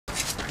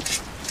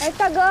哎，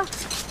大哥，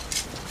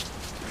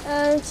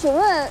请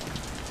问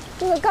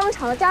这个钢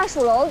厂的家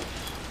属楼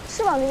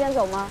是往那边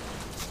走吗？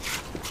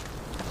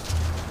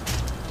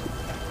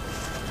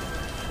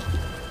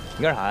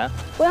你干啥呀？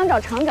我想找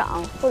厂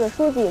长或者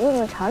书记问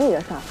问厂里的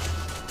事儿。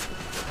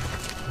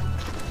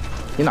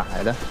你哪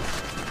来的？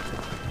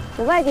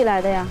我外地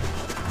来的呀。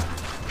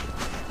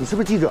你是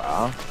不是记者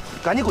啊？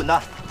赶紧滚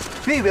蛋！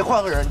别以为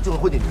换个人就能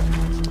混进去。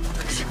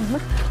什么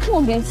莫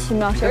名其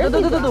妙？谁？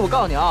对，我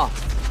告诉你啊，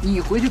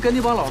你回去跟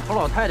那帮老头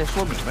老太太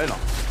说明白了，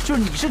就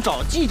是你是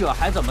找记者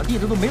还怎么地，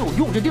这都没有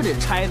用，这地得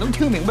拆，能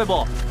听明白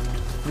不？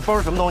你包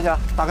是什么东西啊？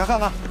打开看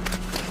看。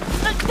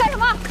干什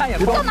么？看眼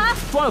干嘛？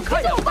光有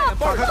看眼包。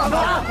打开看看。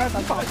哎，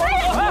报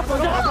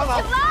警了！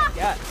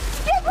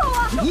别碰我！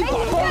你管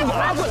我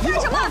麻烦？干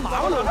什么？报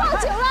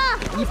警了！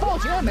你报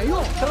警也没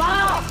用。干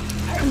嘛？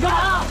你干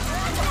嘛？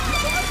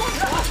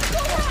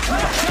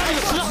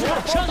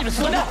谁让你们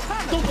吃的？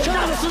谁让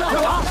你们吃的？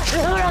谁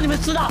他妈让你们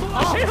吃的？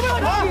谁他妈让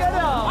你们吃的？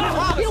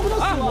别不能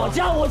死！我家，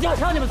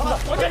谁让你们吃的？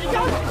我家你家，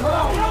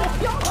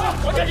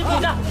我家你滚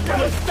蛋！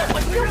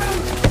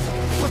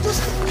我这是，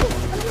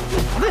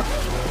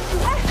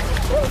哎，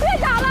你别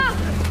打了，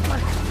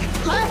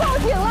来报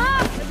警了！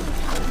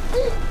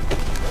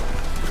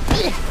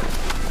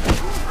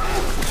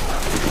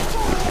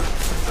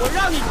我让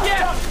你接！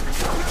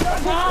别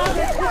打了！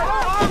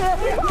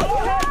报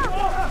警了！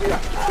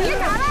你别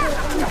打了！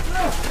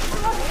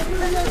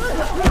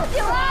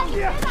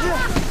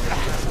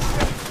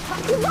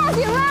你报警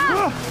了！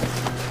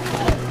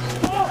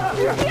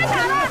别打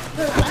了！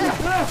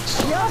行，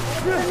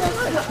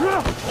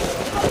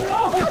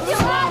报警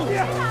了！你别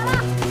打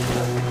了！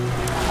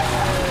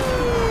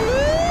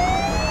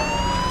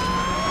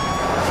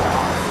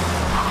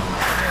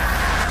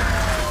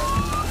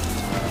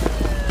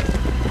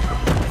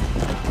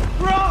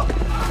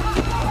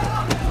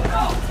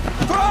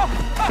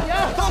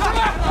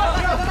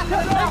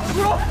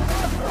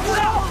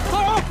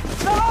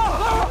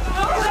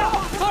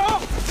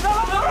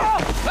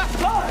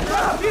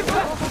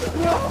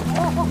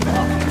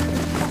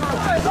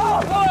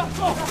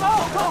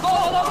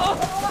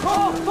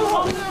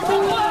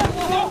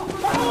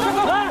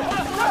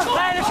来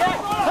的谁？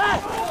来，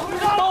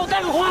帮我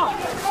带个花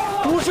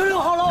，56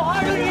号楼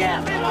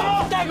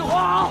201，带个花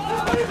啊！